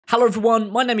Hello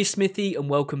everyone, my name is Smithy and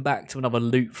welcome back to another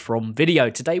Loot From video.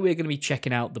 Today we're going to be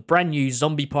checking out the brand new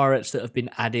zombie pirates that have been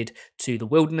added to the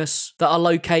wilderness that are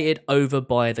located over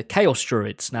by the Chaos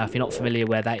Druids. Now if you're not familiar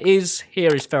where that is,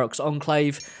 here is Ferox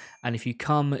Enclave, and if you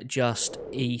come just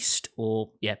east,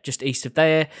 just east of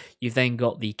there, you've then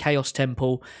got the Chaos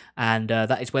Temple, and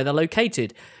that is where they're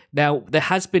located. Now, there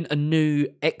has been a new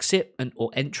exit or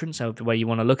entrance, however way you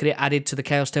want to look at it, added to the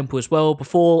Chaos Temple as well.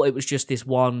 Before, it was just this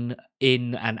one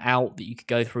in and out that you could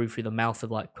go through the mouth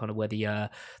of like kind of where the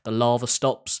lava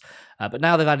stops. But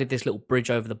now they've added this little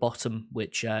bridge over the bottom,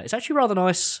 which is actually rather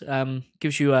nice.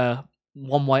 Gives you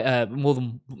one way, more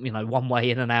than one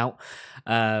way in and out,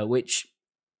 which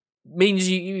means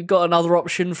you've got another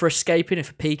option for escaping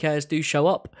if PKs do show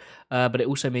up, but it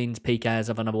also means PKs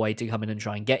have another way to come in and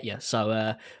try and get you,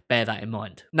 so bear that in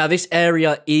mind. Now this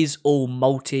area is all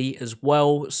multi as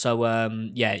well, so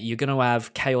yeah, you're going to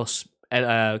have Chaos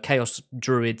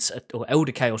Druids or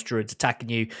Elder Chaos Druids attacking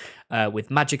you with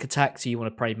magic attacks, so you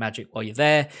want to pray magic while you're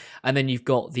there, and then you've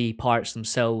got the pirates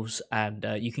themselves, and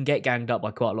you can get ganged up by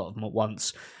quite a lot of them at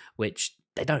once, which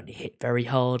they don't hit very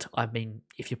hard. I mean,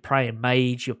 if you're praying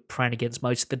mage, you're praying against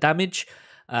most of the damage,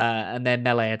 and their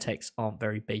melee attacks aren't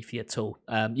very beefy at all.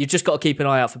 You've just got to keep an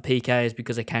eye out for PKs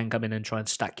because they can come in and try and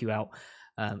stack you out,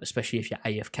 especially if you're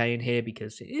AFK in here,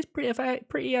 because it is pretty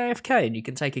AFK, and you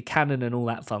can take a cannon and all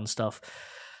that fun stuff.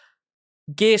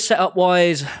 Gear setup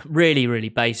wise, really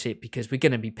basic, because we're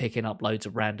going to be picking up loads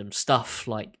of random stuff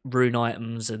like rune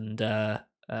items and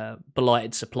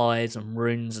blighted supplies and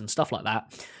runes and stuff like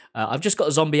that. I've just got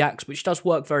a zombie axe, which does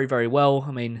work very well.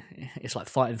 I mean, it's like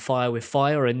fighting fire with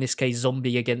fire, or in this case,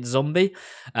 zombie against zombie.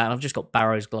 And I've just got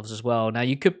Barrow's gloves as well. Now,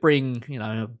 you could bring,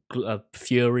 a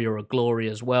Fury or a Glory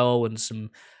as well, and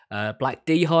some Black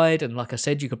D-Hide. And like I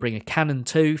said, you could bring a Cannon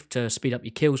too to speed up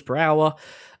your kills per hour.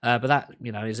 But that,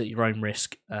 is at your own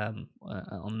risk on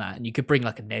that. And you could bring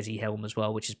like a Nezzy helm as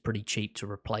well, which is pretty cheap to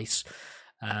replace.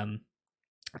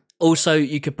 Also,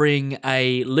 you could bring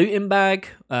a looting bag.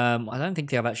 I don't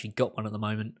think I've actually got one at the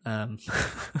moment.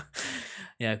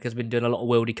 Yeah, because I've been doing a lot of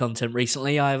wieldy content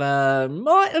recently. I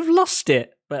might have lost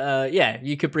it. But yeah,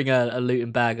 you could bring a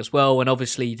looting bag as well. And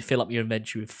obviously, to fill up your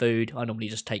inventory with food, I normally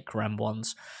just take cram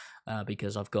ones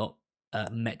because I've got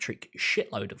a metric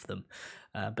shitload of them.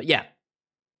 But yeah,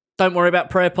 don't worry about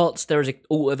prayer pots. There is an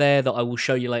altar there that I will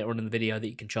show you later on in the video that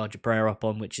you can charge your prayer up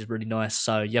on, which is really nice.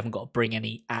 So you haven't got to bring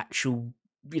any actual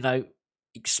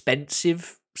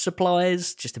expensive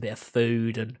supplies, just a bit of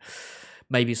food and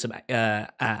maybe some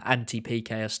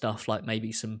anti-PK stuff, like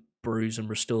maybe some brews and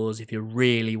restores if you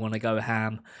really want to go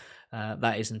ham.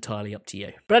 That is entirely up to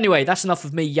you. But anyway, that's enough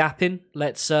of me yapping.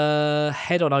 Let's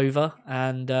head on over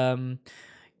and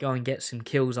go and get some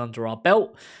kills under our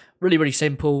belt. Really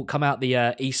simple. Come out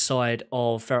the east side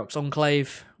of Ferox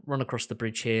Enclave, run across the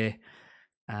bridge here,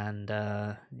 and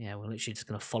yeah, we're literally just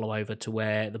going to follow over to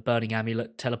where the Burning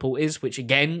Amulet teleport is, which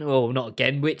again, or not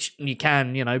again, which you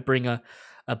can, bring a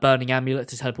Burning Amulet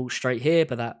to teleport straight here,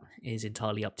 but that is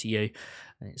entirely up to you.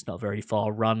 It's not a very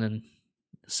far run and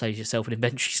saves yourself an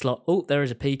inventory slot. Oh, there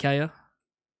is a PKer.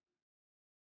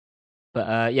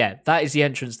 But yeah, that is the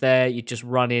entrance there. You just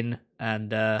run in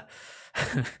and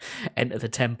enter the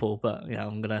temple, but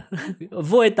I'm gonna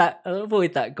avoid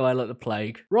that guy like the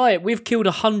plague. Right, we've killed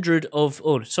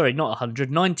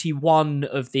 91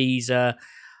 of these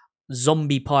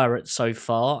zombie pirates so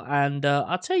far, and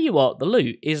I'll tell you what, the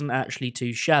loot isn't actually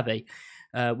too shabby.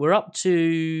 We're up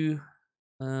to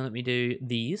let me do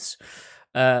these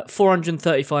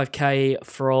 435k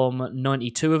from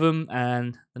 92 of them,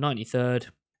 and the 93rd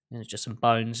is just some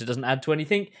bones. It doesn't add to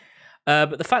anything,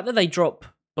 but the fact that they drop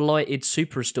blighted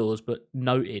super restores but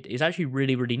noted is actually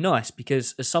really nice,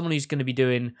 because as someone who's going to be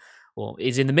doing, or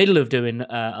is in the middle of doing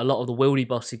a lot of the wieldy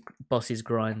bosses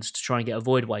grinds to try and get a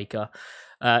Void Waker,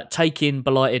 taking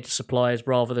blighted supplies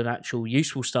rather than actual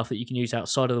useful stuff that you can use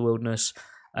outside of the wilderness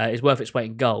is worth its weight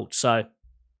in gold. So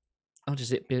I'll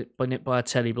just get nipped by a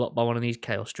telly block by one of these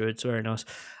Chaos Druids. Very nice.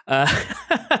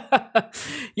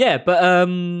 Yeah, but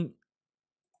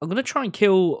I'm going to try and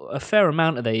kill a fair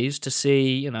amount of these to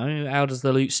see, how does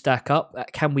the loot stack up?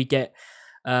 Can we get...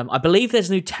 I believe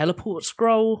there's a new teleport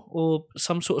scroll or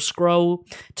some sort of scroll.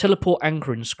 Teleport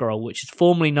anchoring scroll, which is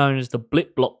formerly known as the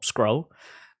Blip Blop scroll.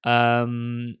 For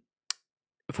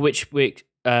which we...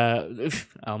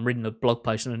 I'm reading the blog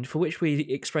post, and for which we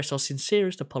express our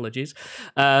sincerest apologies.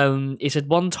 It's a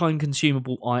one-time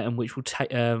consumable item which will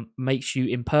makes you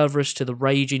impervious to the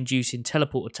rage-inducing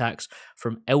teleport attacks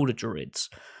from Elder Druids,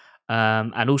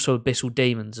 and also Abyssal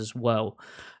Demons as well.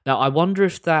 Now, I wonder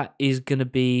if that is going to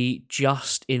be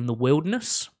just in the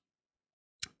wilderness,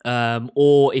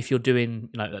 Or if you're doing,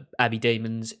 Abbey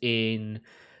Demons in,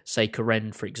 say,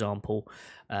 Karen, for example,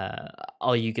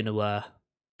 are you going to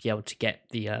be able to get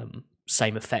the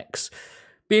same effects?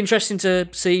 Be interesting to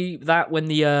see that when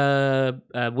the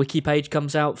wiki page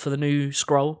comes out for the new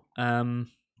scroll.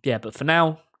 But for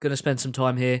now, going to spend some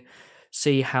time here,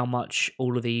 see how much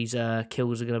all of these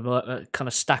kills are going to kind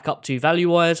of stack up to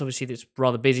value-wise. Obviously, it's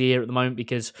rather busy here at the moment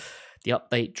because the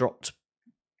update dropped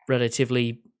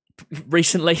relatively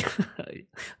recently. I'm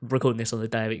recording this on the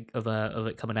day of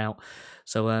it coming out.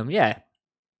 So,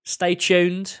 stay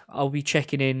tuned. I'll be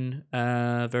checking in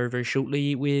very, very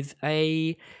shortly with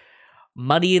a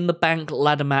Money in the Bank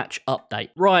ladder match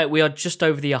update. Right, we are just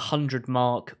over the 100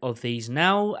 mark of these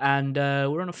now, and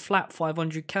we're on a flat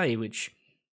 500k, which,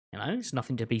 it's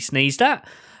nothing to be sneezed at.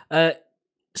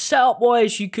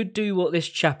 Setup-wise, you could do what this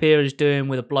chap here is doing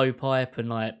with a blowpipe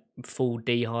and, full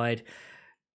dehide.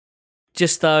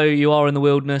 Just though you are in the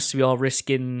wilderness, you are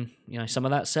risking, some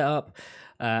of that setup.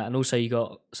 And also you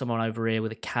got someone over here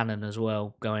with a cannon as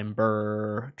well, going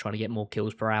brrr, trying to get more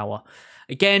kills per hour.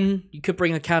 Again, you could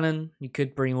bring a cannon, you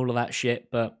could bring all of that shit,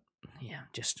 but yeah,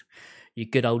 just your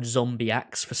good old zombie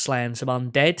axe for slaying some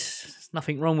undead. There's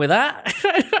nothing wrong with that.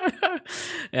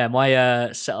 Yeah,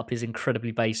 my setup is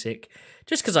incredibly basic,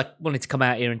 just because I wanted to come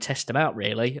out here and test them out,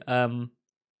 really.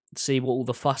 See what all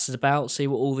the fuss is about, see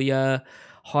what all the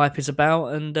hype is about,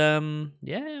 and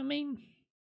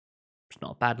it's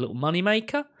not a bad little money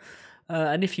maker.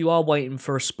 And if you are waiting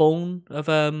for a spawn of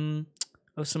some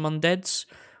undeads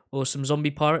or some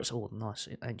zombie pirates, oh nice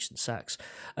ancient sacks.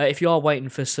 If you are waiting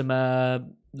for some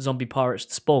zombie pirates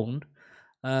to spawn,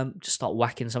 just start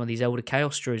whacking some of these Elder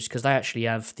Chaos Druids, because they actually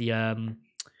have the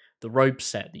robe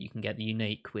set that you can get, the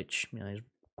unique, which is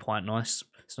quite nice.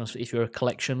 It's nice if you're a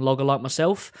collection logger like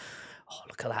myself. Oh,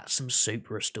 look at that, some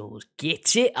super restores.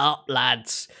 Get it up,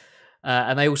 lads.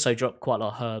 And they also drop quite a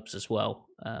lot of herbs as well.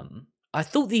 I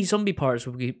thought these zombie pirates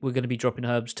were going to be dropping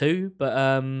herbs too, but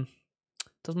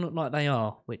doesn't look like they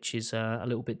are, which is a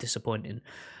little bit disappointing.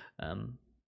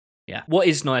 What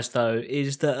is nice though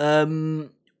is that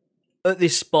at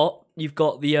this spot you've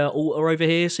got the altar over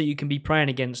here, so you can be praying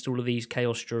against all of these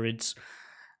chaos druids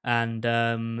and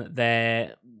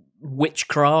their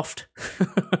witchcraft.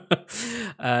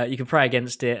 You can pray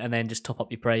against it and then just top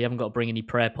up your prayer. You haven't got to bring any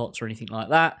prayer pots or anything like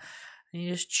that. And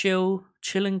you just chill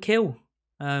and kill.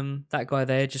 That guy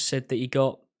there just said that he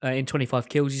got in 25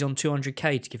 kills, he's on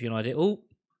 200k, to give you an idea. Oh,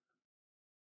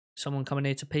 someone coming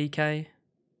here to PK.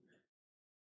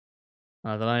 I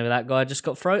don't know, that guy just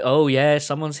got thrown. Oh yeah,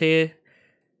 someone's here.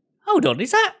 Hold on,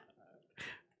 is that?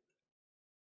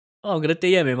 Oh, I'm gonna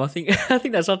DM him. I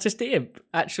think that's Artistic Imp.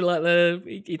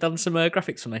 Actually, he done some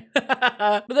graphics for me.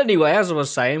 But anyway, as I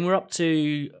was saying, we're up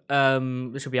to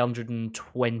this will be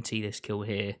 120. This kill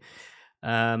here,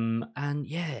 and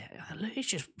yeah, it's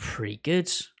just pretty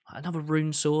good. Another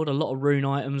rune sword, a lot of rune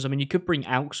items. I mean, you could bring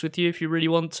Alks with you if you really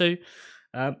want to,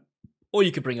 or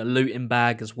you could bring a looting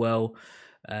bag as well,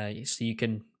 so you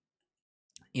can,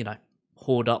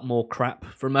 hoard up more crap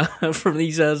from from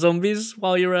these zombies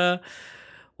while you're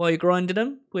grinding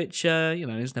them, which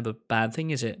is never a bad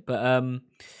thing, is it? But oh,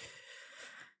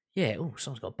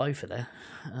 someone's got both of there.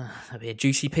 That'd be a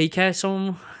juicy PK.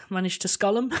 Someone managed to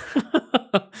skull them.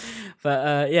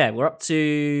 But we're up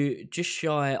to just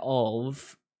shy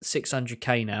of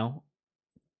 600k now,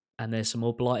 and there's some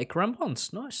more blighted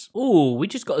crampons. Nice. Oh, we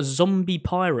just got a zombie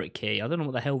pirate key. I don't know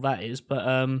what the hell that is,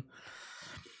 but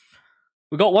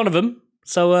we got one of them.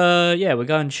 So, we're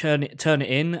going to turn it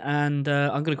in, and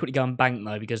I'm going to quickly go and bank,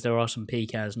 though, because there are some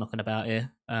PKs knocking about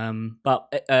here.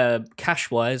 But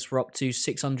cash-wise, we're up to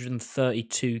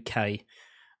 632k,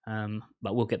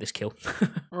 but we'll get this kill.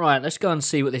 Right, let's go and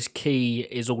see what this key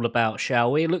is all about,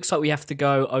 shall we? It looks like we have to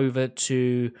go over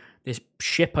to this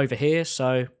ship over here,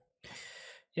 so,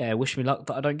 yeah, wish me luck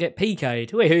that I don't get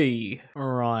PK'd. Wee-hee!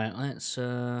 Right, let's,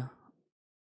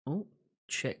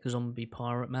 check zombie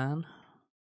pirate man.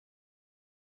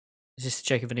 Is this to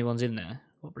check if anyone's in there?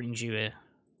 What brings you here?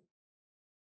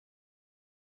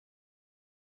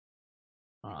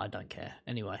 I don't care.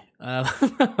 Anyway.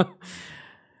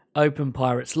 Open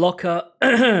pirate's locker.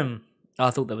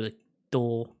 I thought there was a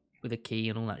door with a key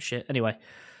and all that shit. Anyway.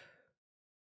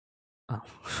 Oh.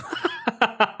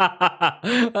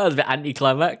 That was a bit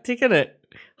anticlimactic, isn't it?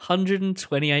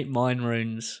 128 mine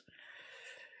runes.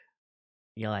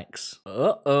 Yikes.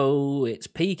 Uh-oh, it's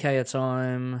PK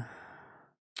time.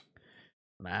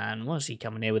 Man, what's he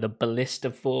coming here with a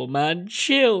ballista for, man?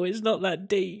 Chill, it's not that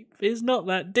deep. It's not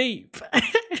that deep.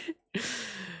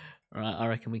 Right, I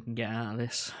reckon we can get out of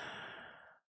this.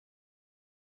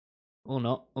 Or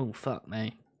not. Oh, fuck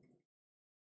me.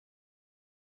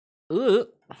 Ugh.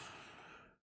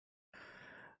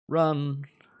 Run.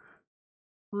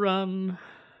 Run.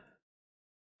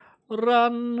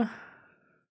 Run.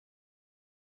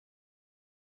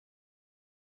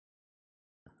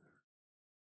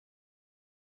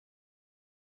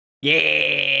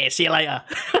 Yeah, see you later.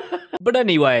 But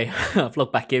anyway, I've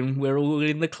logged back in. We're all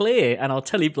in the clear, and our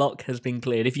telly block has been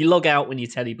cleared. If you log out when you're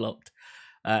telly blocked,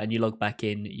 and you log back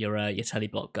in, your telly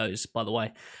block goes, by the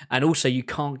way. And also, you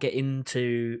can't get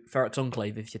into Ferox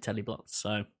Enclave if you're telly blocked. So,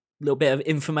 a little bit of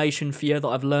information for you that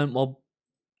I've learned while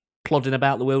plodding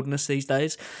about the wilderness these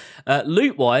days.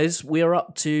 Loot-wise, we are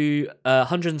up to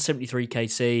 173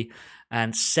 KC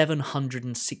and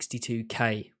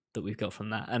 762k that we've got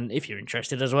from that. And if you're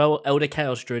interested as well, Elder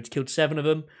Chaos Druids killed 7 of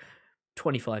them.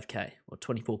 25k or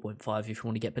 24.5 if you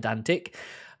want to get pedantic.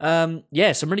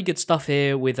 Yeah, some really good stuff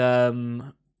here with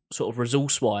sort of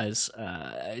resource wise.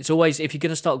 It's always, if you're going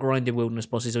to start grinding wilderness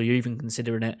bosses or you're even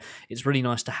considering it, it's really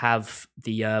nice to have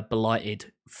the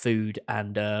blighted food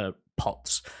and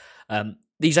pots.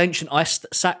 These ancient ice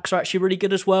sacks are actually really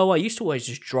good as well. I used to always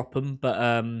just drop them,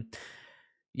 but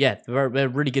yeah, they're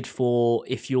really good for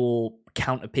if you're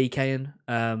counter PKing.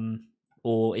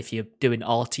 Or if you're doing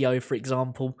RTO, for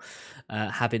example,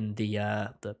 having the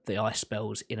ice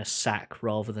spells in a sack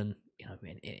rather than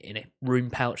in a rune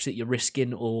pouch that you're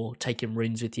risking or taking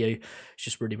runes with you. It's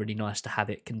just really, really nice to have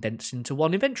it condensed into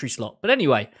one inventory slot. But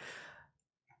anyway,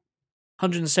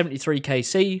 173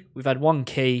 KC, we've had 1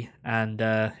 key, and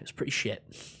it's pretty shit.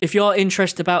 If you are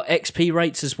interested about XP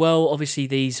rates as well, obviously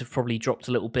these have probably dropped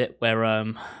a little bit where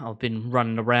I've been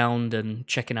running around and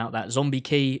checking out that zombie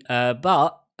key,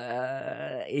 but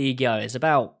here you go. It's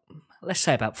about, let's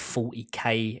say about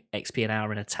 40k XP an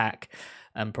hour in attack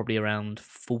and probably around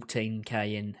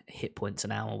 14k in hit points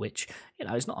an hour, which,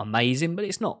 is not amazing, but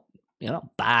it's not,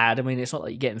 not bad. I mean, it's not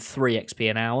like you're getting 3 XP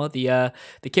an hour. The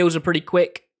kills are pretty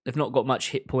quick. They've not got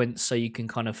much hit points, so you can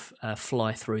kind of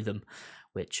fly through them,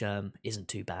 which isn't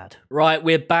too bad. Right,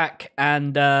 we're back,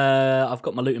 and I've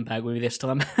got my looting bag with me this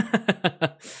time.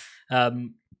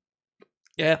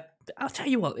 Yeah. I'll tell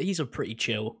you what, these are pretty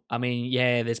chill. I mean,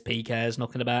 yeah, there's PKs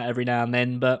knocking about every now and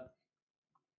then, but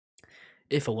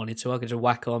if I wanted to, I could just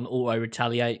whack on,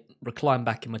 auto-retaliate, recline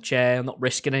back in my chair, I'm not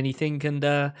risking anything, and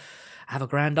have a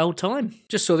grand old time.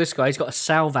 Just saw this guy, he's got a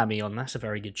Salvami on, that's a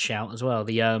very good shout as well.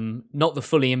 The not the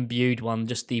fully imbued one,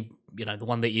 just the, the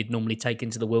one that you'd normally take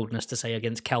into the wilderness to say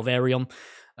against Calvarion.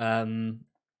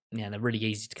 Yeah, they're really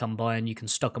easy to come by, and you can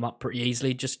stock them up pretty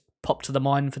easily. Just pop to the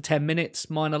mine for 10 minutes,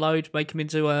 mine a load, make them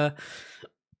into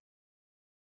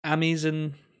Ammies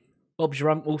and Bob's your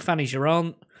uncle, Fanny's your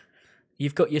aunt.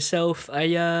 You've got yourself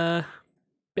a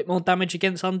bit more damage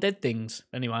against undead things.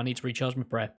 Anyway, I need to recharge my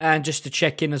prayer. And just to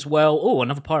check in as well, oh,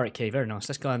 another pirate key, very nice.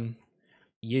 Let's go and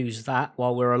use that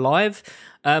while we're alive.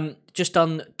 Just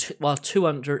done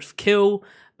 200th kill,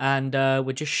 and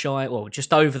we're just shy, well,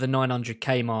 just over the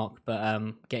 900k mark, but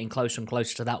getting closer and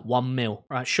closer to that 1 mil.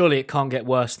 Right, surely it can't get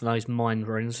worse than those mine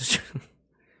runes.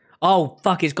 Oh,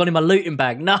 fuck, it's gone in my looting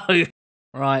bag. No!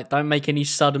 Right, don't make any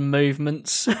sudden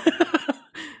movements.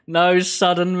 No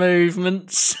sudden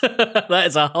movements. That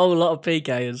is a whole lot of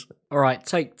PKs. All right,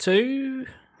 take 2.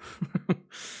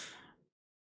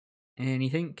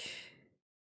 Anything?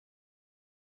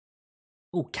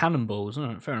 Oh, cannonballs. All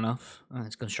right, fair enough. Oh,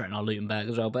 it's gone straight in our looting bag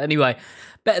as well. But anyway,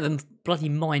 better than bloody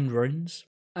mind runes.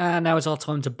 And now it's our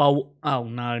time to bolt. Oh,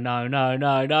 no, no, no,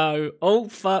 no, no. Oh,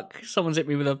 fuck. Someone's hit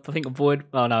me with a, I think, a void.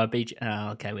 Oh, no, a beach.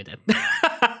 Oh, okay, we're dead.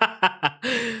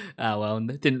 Oh, well,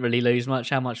 didn't really lose much.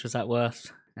 How much was that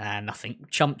worth? Nothing.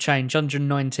 Chump change,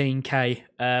 119k.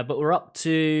 But we're up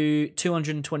to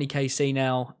 220kc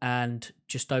now and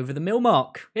just over the mil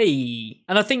mark. Hey!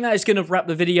 And I think that is going to wrap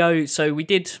the video. So we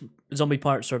did Zombie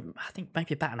Pirates for, I think,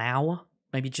 maybe about an hour.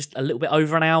 Maybe just a little bit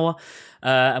over an hour.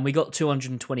 And we got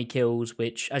 220 kills,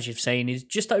 which, as you've seen, is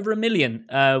just over 1 million.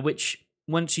 Which,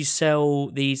 once you sell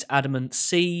these adamant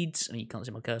seeds... I mean, you can't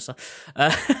see my cursor.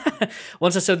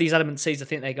 Once I sell these adamant seeds, I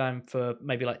think they're going for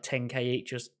maybe like 10k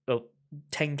each. Or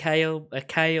 10k or a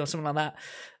k or something like that.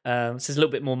 So there's a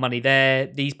little bit more money there.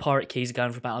 These pirate keys are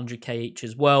going for about 100k each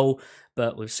as well.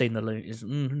 But we've seen the loot is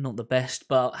not the best.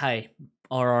 But hey,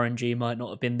 our RNG might not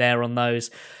have been there on those.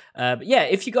 But yeah,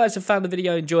 if you guys have found the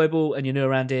video enjoyable and you're new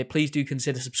around here, please do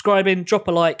consider subscribing, drop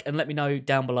a like, and let me know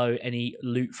down below any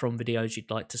loot from videos you'd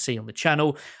like to see on the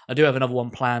channel. I do have another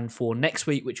one planned for next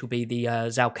week, which will be the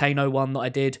Zalcano one that I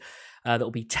did. That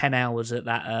will be 10 hours at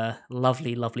that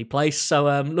lovely, lovely place.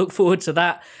 So look forward to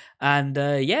that. And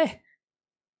yeah,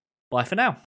 bye for now.